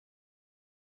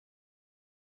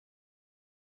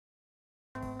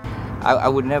I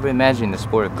would never imagine the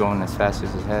sport growing as fast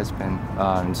as it has been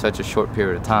in such a short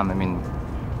period of time. I mean,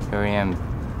 here I am,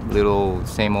 little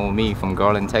same old me from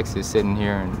Garland, Texas, sitting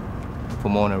here in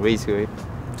Pomona Raceway,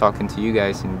 talking to you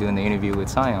guys and doing the interview with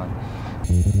Scion.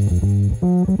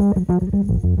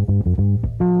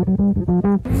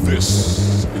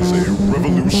 This is a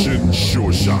Revolution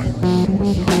Sure Shot.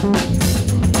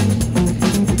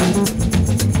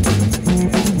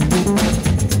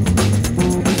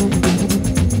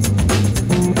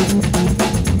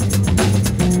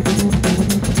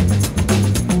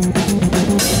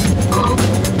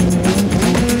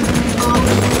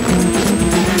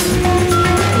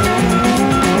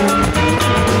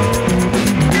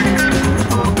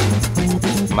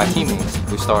 My teammates,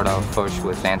 we start out first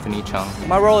with Anthony Chung.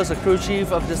 My role is a crew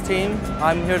chief of this team.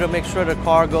 I'm here to make sure the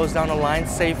car goes down the line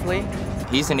safely.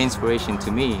 He's an inspiration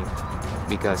to me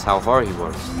because how hard he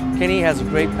works. Kenny has a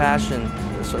great passion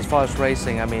as far as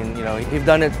racing. I mean, you know, he's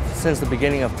done it since the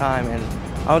beginning of time, and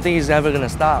I don't think he's ever going to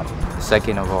stop.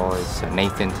 Second of all is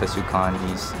Nathan Tasukan.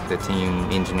 He's the team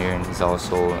engineer and he's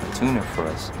also a tuner for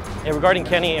us. Yeah, regarding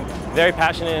Kenny, a very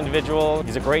passionate individual.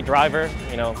 He's a great driver,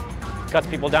 you know, cuts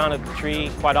people down at the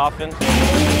tree quite often.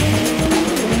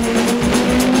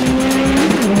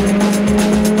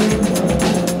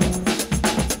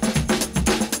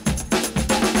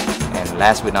 And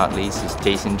last but not least is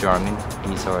Jason Jarman.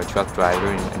 He's our truck driver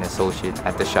and an associate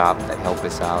at the shop that help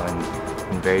us out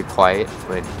and very quiet,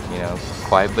 but you know,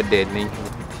 quiet but deadly.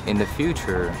 In the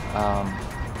future,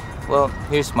 well,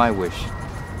 here's my wish.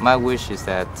 My wish is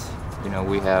that, you know,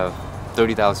 we have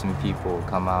 30,000 people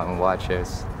come out and watch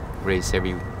us race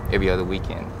every other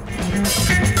weekend.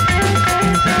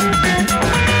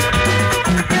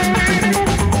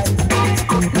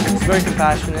 He's very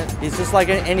compassionate. He's just like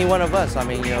any one of us. I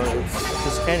mean, you know, it's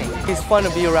just Kenny. He's fun to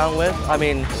be around with. I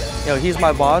mean, you know, he's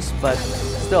my boss, but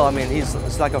still, I mean, he's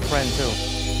like a friend too.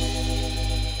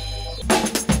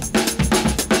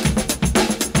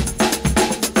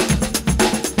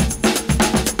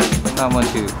 I want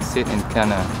to sit and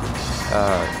kind of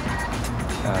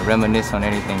reminisce on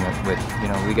anything, but you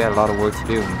know, we got a lot of work to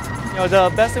do. You know, the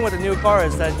best thing with the new car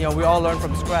is that, you know, we all learn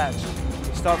from scratch.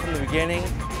 We start from the beginning.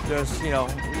 There's, you know,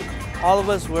 all of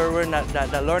us, we're in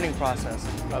that learning process.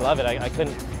 I love it. I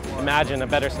couldn't imagine a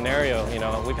better scenario. You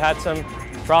know, we've had some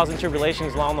trials and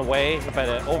tribulations along the way, but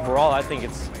overall, I think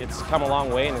it's come a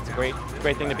long way, and it's a great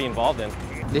thing to be involved in.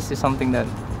 This is something that,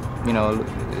 you know,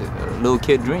 a little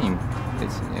kid dream.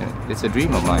 It's a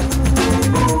dream of mine.